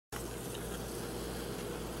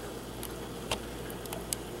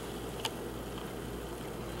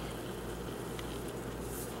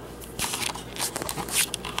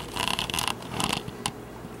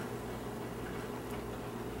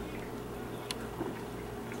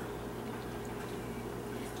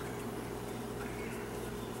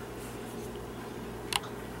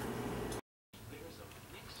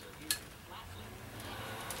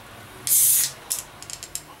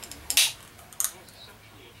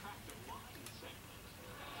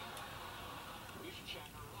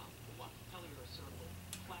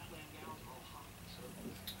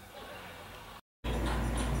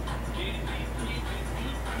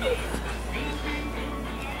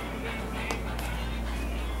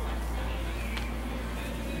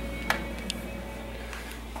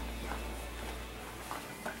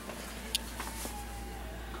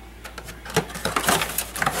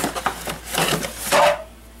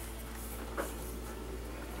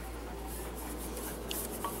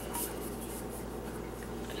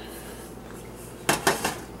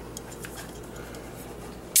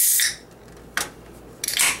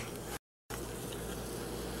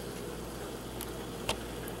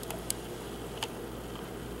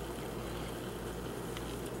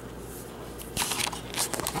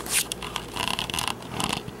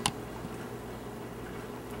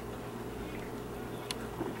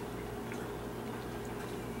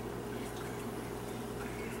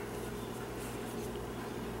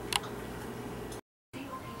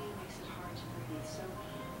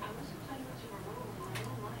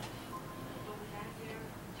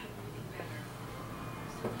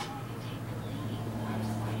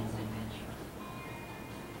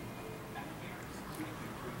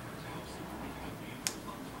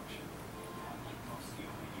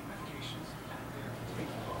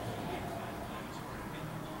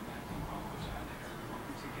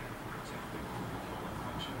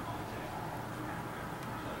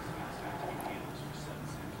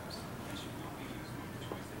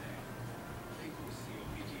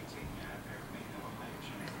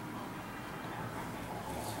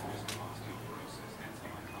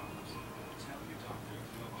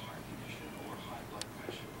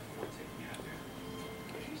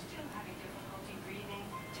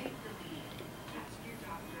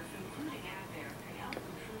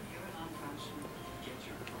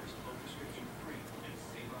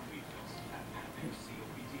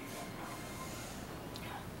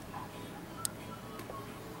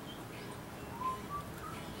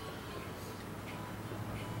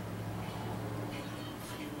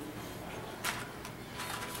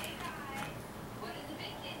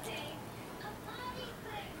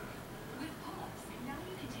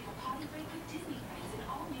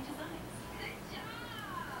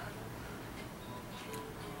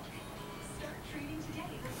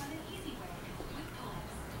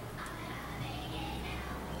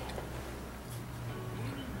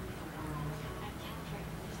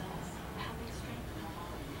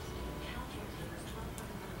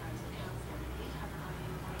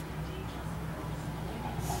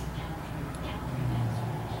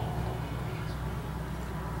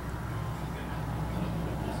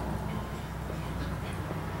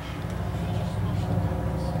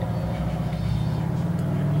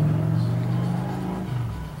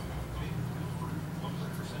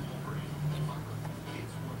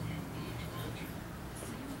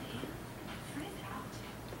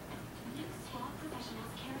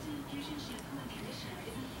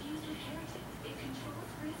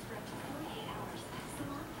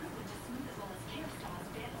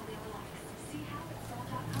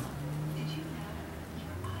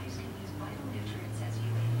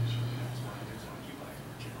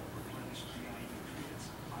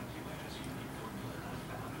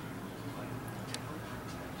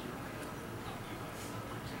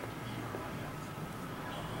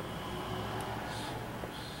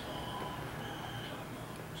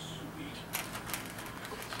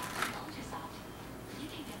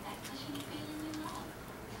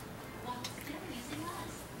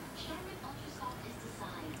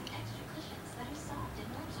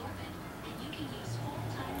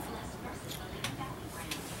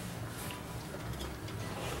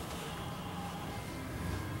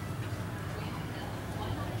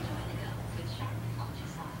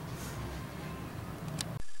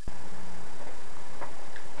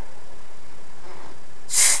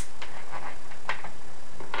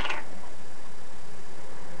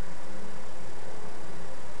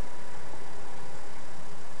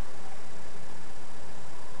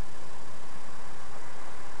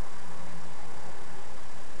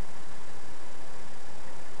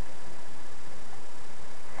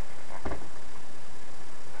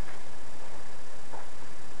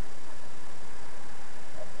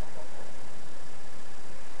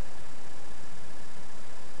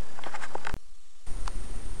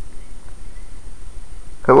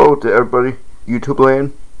Hello to everybody, YouTube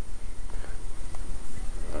land.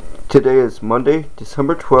 Today is Monday,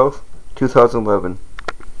 December 12th, 2011.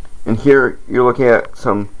 And here you're looking at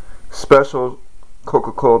some special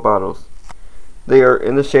Coca-Cola bottles. They are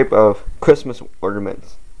in the shape of Christmas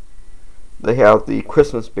ornaments. They have the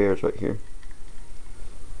Christmas bears right here.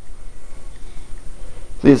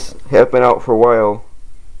 These have been out for a while,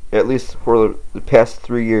 at least for the past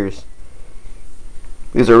 3 years.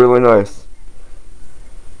 These are really nice.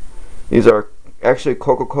 These are actually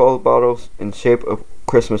Coca-Cola bottles in shape of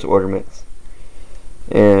Christmas ornaments.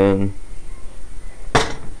 And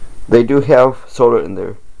they do have soda in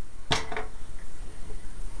there.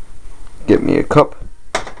 Get me a cup.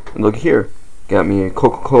 And look here. Got me a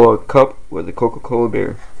Coca-Cola cup with a Coca-Cola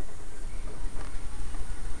bear.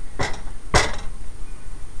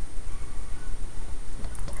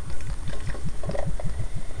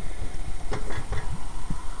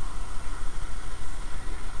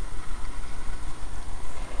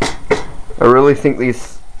 I really think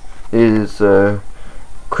these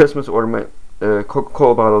Christmas ornament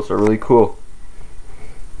Coca-Cola bottles are really cool.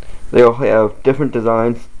 They all have different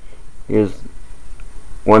designs. Here's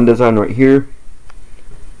one design right here.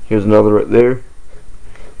 Here's another right there.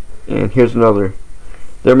 And here's another.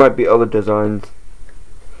 There might be other designs,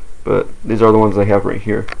 but these are the ones I have right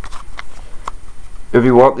here. If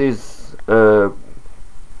you want these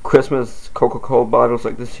Christmas Coca-Cola bottles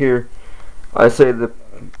like this here, I say the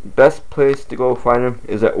best place to go find them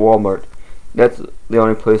is at Walmart. That's the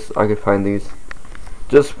only place I could find these.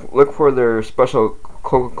 Just look for their special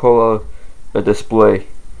Coca-Cola display,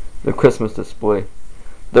 the Christmas display.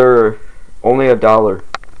 They're only $1.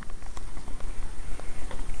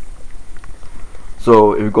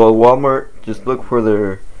 So if you go to Walmart, just look for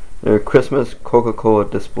their Christmas Coca-Cola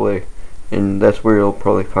display, and that's where you'll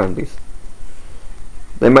probably find these.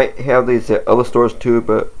 They might have these at other stores too,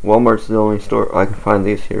 but Walmart's the only store I can find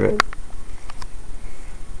these here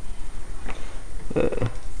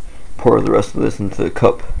at. Pour the rest of this into the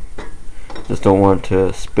cup. Just don't want it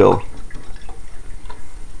to spill.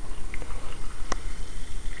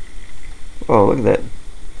 Oh, look at that.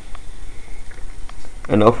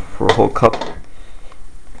 Enough for a whole cup.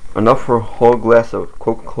 Enough for a whole glass of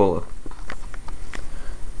Coca-Cola.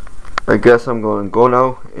 I guess I'm going to go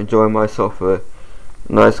now, enjoy myself a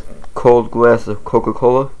nice cold glass of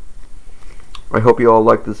Coca-Cola. I hope you all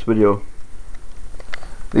like this video.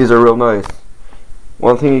 These are real nice.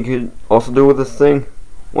 One thing you could also do with this thing,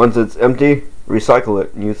 once it's empty, recycle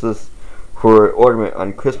it and use this for an ornament on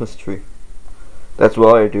a Christmas tree. That's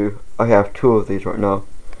what I do. I have 2 of these right now.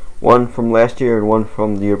 One from last year and one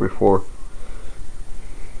from the year before.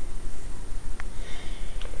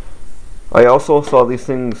 I also saw these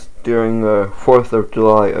things during 4th of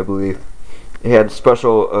July, I believe. It had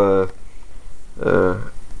special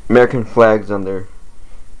American flags on there.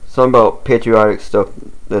 Something about patriotic stuff.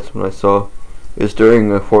 That's what I saw. It was during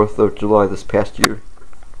the 4th of July this past year.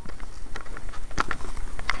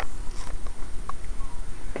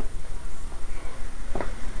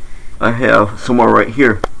 I have some more right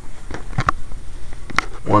here.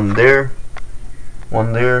 One there,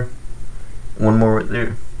 one there, one more right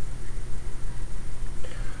there.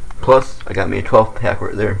 Plus, I got me a 12 pack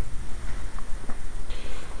right there.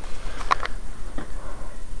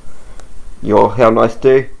 You all have a nice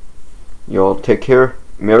day. You all take care.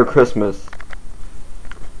 Merry Christmas.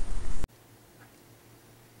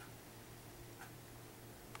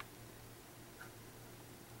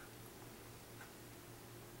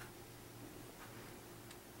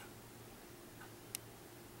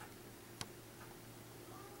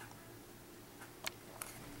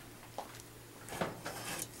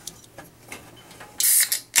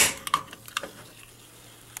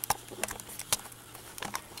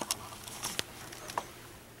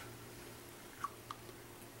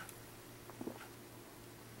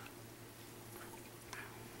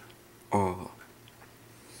 Oh.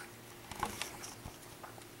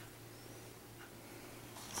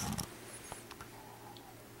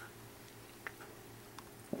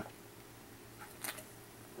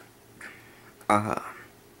 Aha.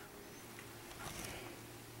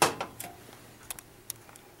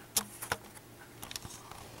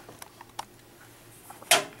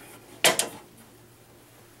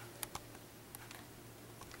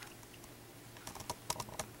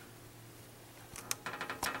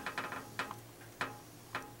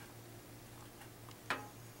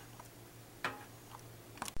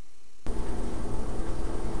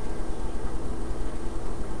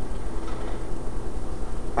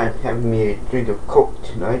 I'm having me a drink of Coke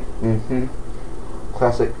tonight.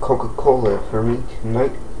 Classic Coca-Cola for me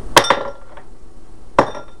tonight.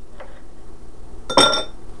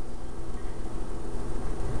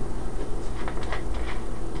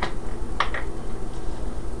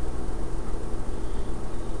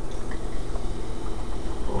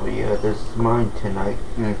 This is mine tonight.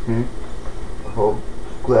 A whole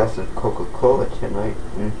glass of Coca-Cola tonight.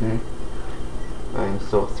 I am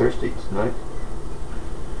so thirsty tonight.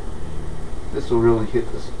 This will really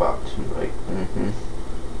hit the spot tonight.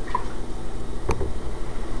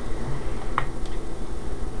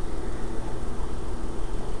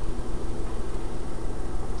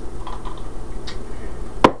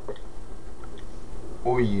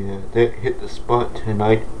 Oh yeah, that hit the spot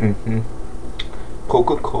tonight.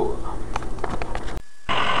 Coca-Cola.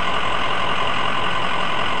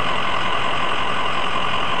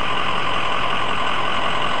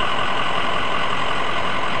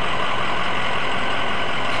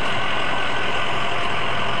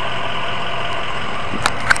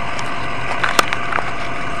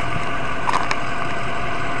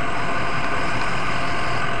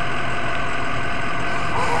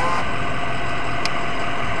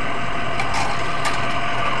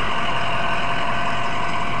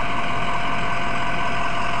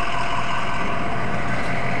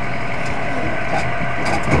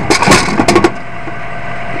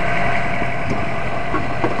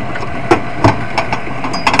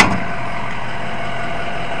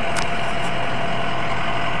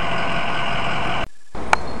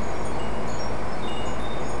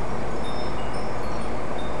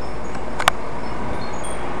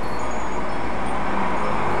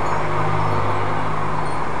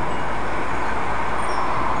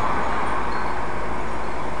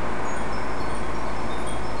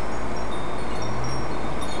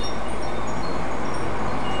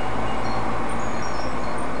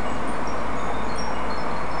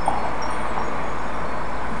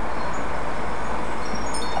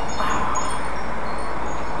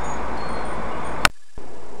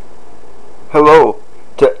 Hello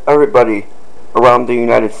to everybody around the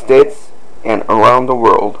United States and around the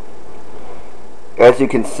world. As you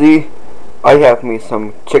can see, I have me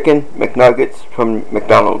some chicken McNuggets from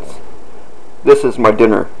McDonald's. This is my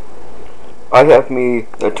dinner. I have me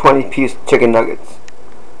the 20-piece chicken nuggets.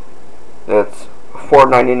 That's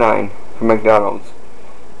 $4.99 from McDonald's.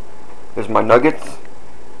 There's my nuggets.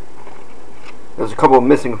 There's a couple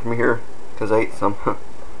missing from here because I ate some.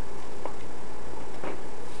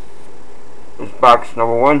 There's box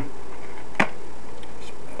number 1.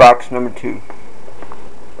 There's box number 2.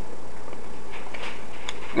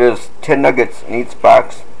 There's 10 nuggets in each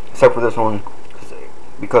box, except for this one,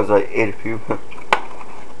 because I ate a few.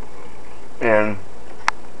 And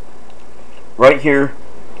right here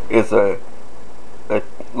is a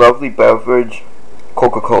lovely beverage,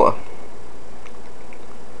 Coca-Cola.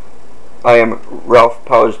 I am Ralph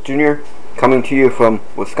Powers Jr., coming to you from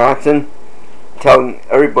Wisconsin, telling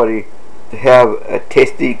everybody to have a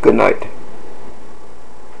tasty good night.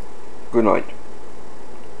 Good night.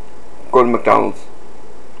 Go to McDonald's.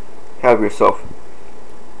 Have yourself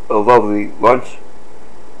a lovely lunch,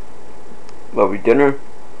 lovely dinner,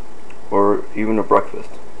 or even a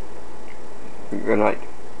breakfast. Good night.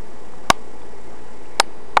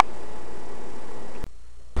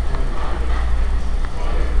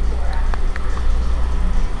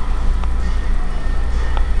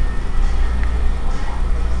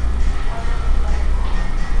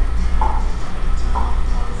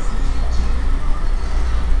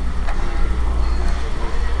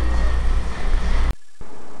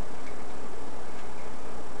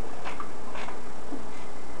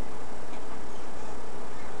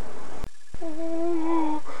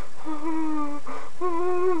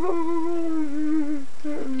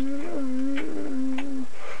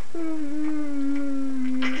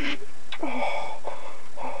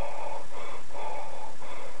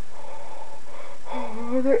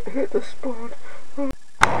 That hit the spot.